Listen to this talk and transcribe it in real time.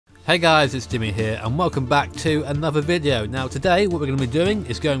Hey guys, it's Jimmy here and welcome back to another video. Now today what we're going to be doing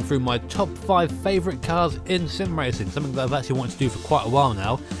is going through my top 5 favourite cars in sim racing, something that I've actually wanted to do for quite a while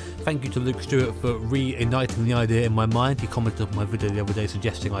now. Thank you to Luke Stuart for reigniting the idea in my mind. He commented on my video the other day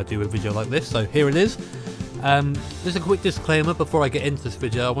suggesting I do a video like this, so here it is. Just a quick disclaimer before I get into this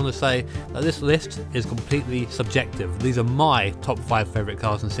video. I want to say that this list is completely subjective. These are my top 5 favourite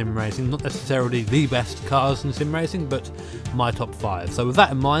cars in sim racing, not necessarily the best cars in sim racing, but my top 5. So with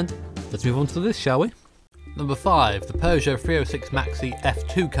that in mind, let's move on to this, shall we? Number 5, the Peugeot 306 Maxi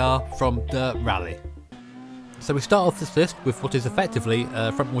F2 car from Dirt Rally. So we start off this list with what is effectively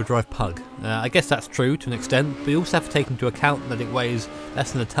a front-wheel drive pug. I guess that's true to an extent, but you also have to take into account that it weighs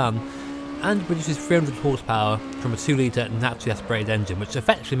less than a tonne and produces 300 horsepower from a 2-litre naturally aspirated engine, which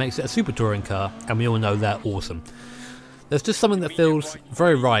effectively makes it a super touring car, and we all know they're awesome. There's just something that feels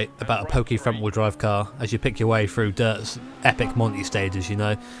very right about a pokey front-wheel drive car as you pick your way through Dirt's epic Monty stages, you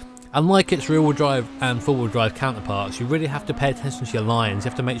know. Unlike its rear-wheel drive and four-wheel drive counterparts, you really have to pay attention to your lines. You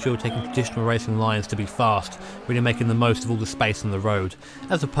have to make sure you're taking traditional racing lines to be fast, really making the most of all the space on the road,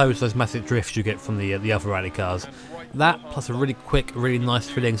 as opposed to those massive drifts you get from the other rally cars. That, plus a really quick, really nice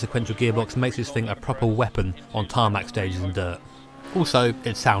filling sequential gearbox, makes this thing a proper weapon on tarmac stages in Dirt. Also,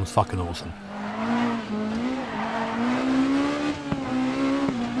 it sounds fucking awesome.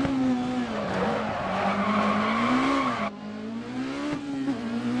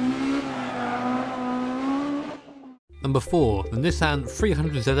 Number 4, the Nissan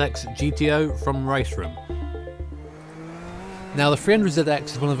 300ZX GTO from Race Room. Now the 300ZX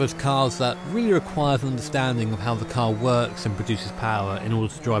is one of those cars that really requires an understanding of how the car works and produces power in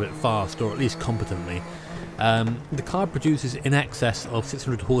order to drive it fast, or at least competently. The car produces in excess of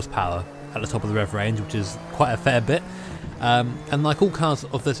 600 horsepower at the top of the rev range, which is quite a fair bit. And like all cars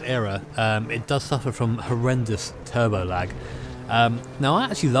of this era, it does suffer from horrendous turbo lag. Now I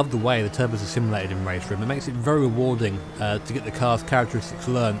actually love the way the turbos are simulated in Race Room. It makes it very rewarding to get the car's characteristics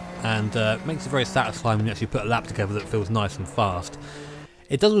learnt, and makes it very satisfying when you actually put a lap together that feels nice and fast.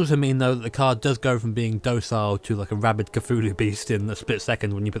 It does also mean though that the car does go from being docile to like a rabid Cthulhu beast in a split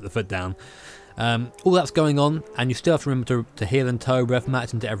second when you put the foot down. All that's going on, and you still have to remember to heel and toe rev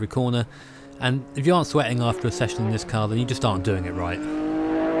match into every corner, and if you aren't sweating after a session in this car, then you just aren't doing it right.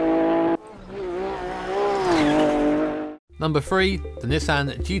 Number 3, the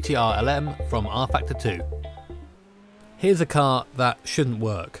Nissan GT-R LM from R-Factor 2. Here's a car that shouldn't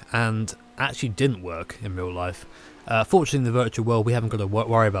work, and actually didn't work in real life. Fortunately in the virtual world we haven't got to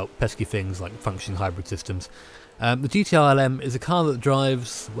worry about pesky things like functioning hybrid systems. The GT-R LM is a car that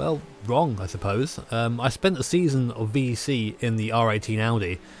drives, well, wrong I suppose. I spent a season of VEC in the R18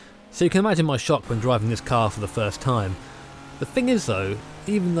 Audi, so you can imagine my shock when driving this car for the first time. The thing is though,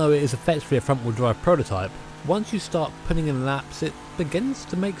 even though it is effectively a front-wheel drive prototype, once you start putting in laps, it begins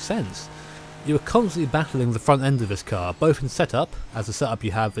to make sense. You are constantly battling the front end of this car, both in setup, as the setup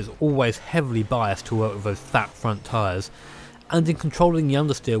you have is always heavily biased to work with those fat front tyres, and in controlling the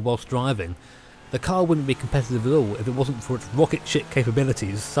understeer whilst driving. The car wouldn't be competitive at all if it wasn't for its rocket ship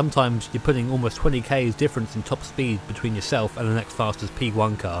capabilities. Sometimes you're putting almost 20 k's difference in top speed between yourself and the next fastest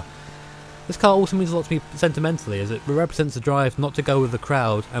P1 car. This car also means a lot to me sentimentally, as it represents the drive not to go with the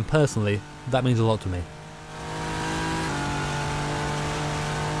crowd, and personally, that means a lot to me.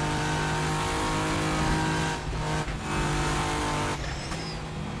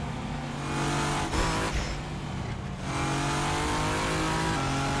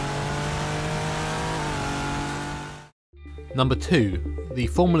 Number 2, the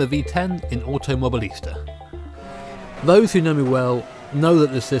Formula V10 in Automobilista. Those who know me well know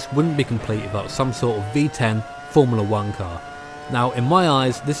that this list wouldn't be complete without some sort of V10 Formula 1 car. Now in my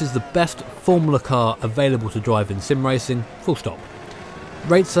eyes this is the best Formula car available to drive in sim racing, full stop.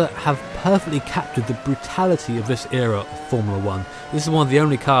 Racer have perfectly captured the brutality of this era of Formula 1. This is one of the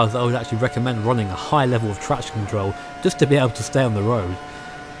only cars that I would actually recommend running a high level of traction control just to be able to stay on the road.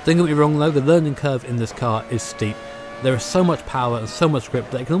 Don't get me wrong though, the learning curve in this car is steep. There is so much power and so much grip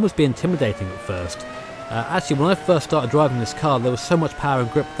that it can almost be intimidating at first. Actually, when I first started driving this car, there was so much power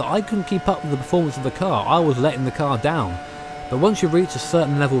and grip that I couldn't keep up with the performance of the car. I was letting the car down. But once you reach a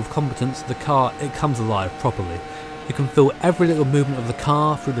certain level of competence, the car, it comes alive properly. You can feel every little movement of the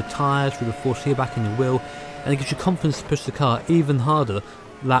car, through the tyres, through the force feedback in your wheel, and it gives you confidence to push the car even harder,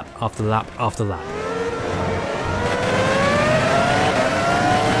 lap after lap after lap.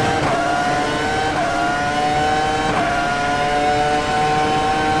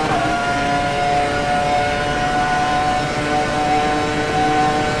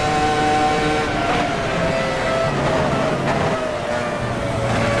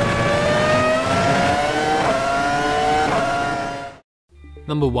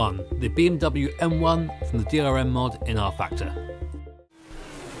 Number 1, the BMW M1 from the DRM mod in R Factor.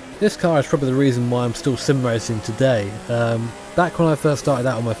 This car is probably the reason why I'm still sim racing today. Back when I first started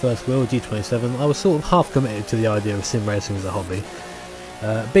out on my first wheel, G27, I was sort of half committed to the idea of sim racing as a hobby.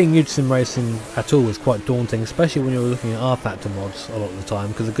 Being new to sim racing at all was quite daunting, especially when you were looking at R Factor mods a lot of the time,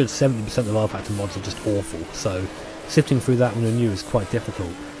 because a good 70% of R Factor mods are just awful, so sifting through that when you're new is quite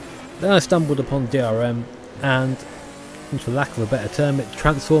difficult. Then I stumbled upon DRM, and for lack of a better term, it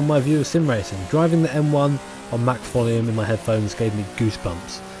transformed my view of sim racing. Driving the M1 on max volume in my headphones gave me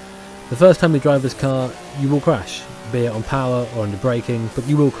goosebumps. The first time you drive this car, you will crash, be it on power or under braking, but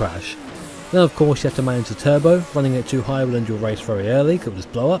you will crash. Then of course you have to manage the turbo. Running it too high will end your race very early, because it will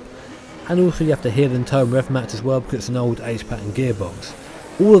just blow up. And also you have to hear the tow and rev match as well, because it's an old H-pattern gearbox.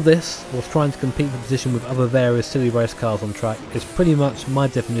 All of this, whilst trying to compete for position with other various silly race cars on track, is pretty much my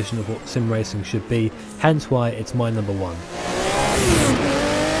definition of what sim racing should be, hence why it's my number 1.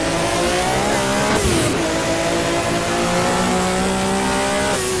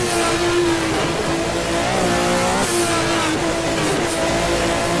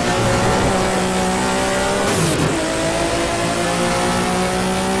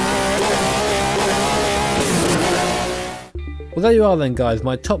 Well, there you are then guys,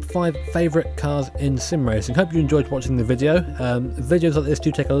 my top 5 favourite cars in sim racing. Hope you enjoyed watching the video. Videos like this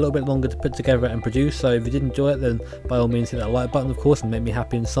do take a little bit longer to put together and produce, so if you did enjoy it then by all means hit that like button of course and make me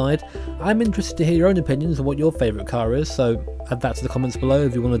happy inside. I'm interested to hear your own opinions on what your favourite car is, so add that to the comments below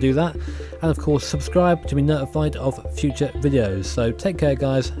if you want to do that. And of course subscribe to be notified of future videos. So take care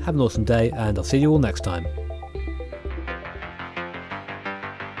guys, have an awesome day, and I'll see you all next time.